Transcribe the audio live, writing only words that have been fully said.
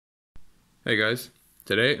Hey guys,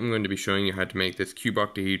 today I'm going to be showing you how to make this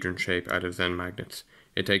cuboctahedron shape out of Zen Magnets.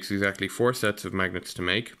 It takes exactly 4 sets of magnets to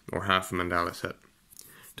make, or half a mandala set.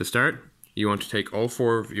 To start, you want to take all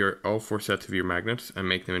four sets of your magnets and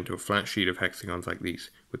make them into a flat sheet of hexagons like these,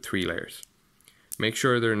 with 3 layers. Make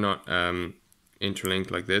sure they're not interlinked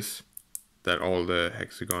like this, that all the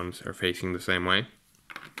hexagons are facing the same way.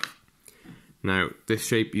 Now, this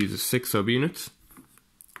shape uses 6 subunits,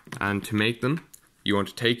 and to make them, you want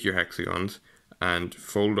to take your hexagons and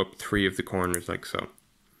fold up 3 of the corners like so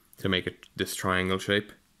to make it this triangle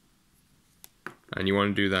shape, and you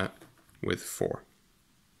want to do that with 4.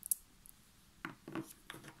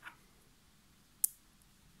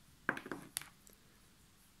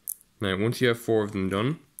 Now once you have 4 of them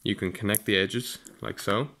done, you can connect the edges like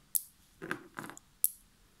so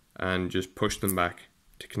and just push them back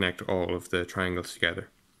to connect all of the triangles together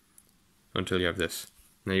until you have this.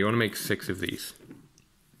 Now you want to make 6 of these,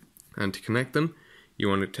 and to connect them you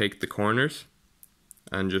want to take the corners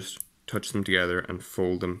and just touch them together and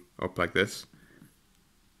fold them up like this,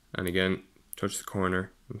 and again touch the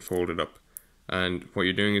corner and fold it up. And what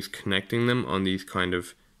you're doing is connecting them on these kind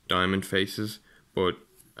of diamond faces, but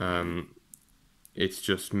it's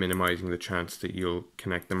just minimizing the chance that you'll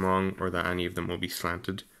connect them wrong or that any of them will be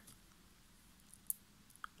slanted.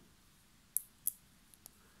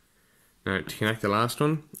 Now to connect the last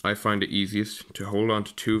one, I find it easiest to hold on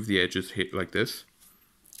to 2 of the edges like this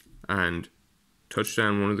and touch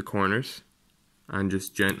down one of the corners and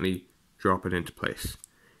just gently drop it into place,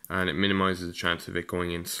 and it minimizes the chance of it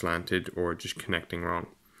going in slanted or just connecting wrong.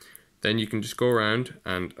 Then you can just go around,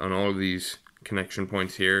 and on all of these connection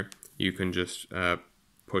points here you can just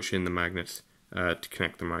push in the magnets to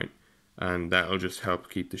connect them right, and that will just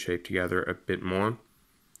help keep the shape together a bit more.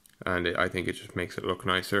 And I think it just makes it look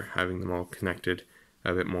nicer having them all connected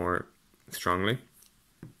a bit more strongly.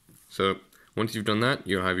 So once you've done that,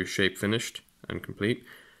 you'll have your shape finished and complete.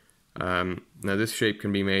 Now this shape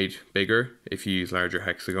can be made bigger if you use larger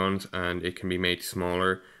hexagons, and it can be made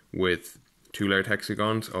smaller with 2 layered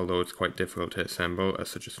hexagons, although it's quite difficult to assemble at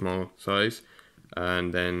such a small size.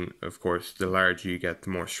 And then of course the larger you get,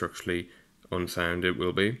 the more structurally unsound it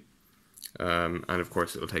will be, and of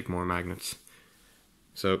course it will take more magnets.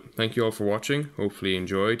 So thank you all for watching. Hopefully you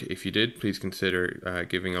enjoyed. If you did, please consider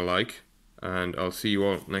giving a like, and I'll see you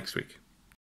all next week.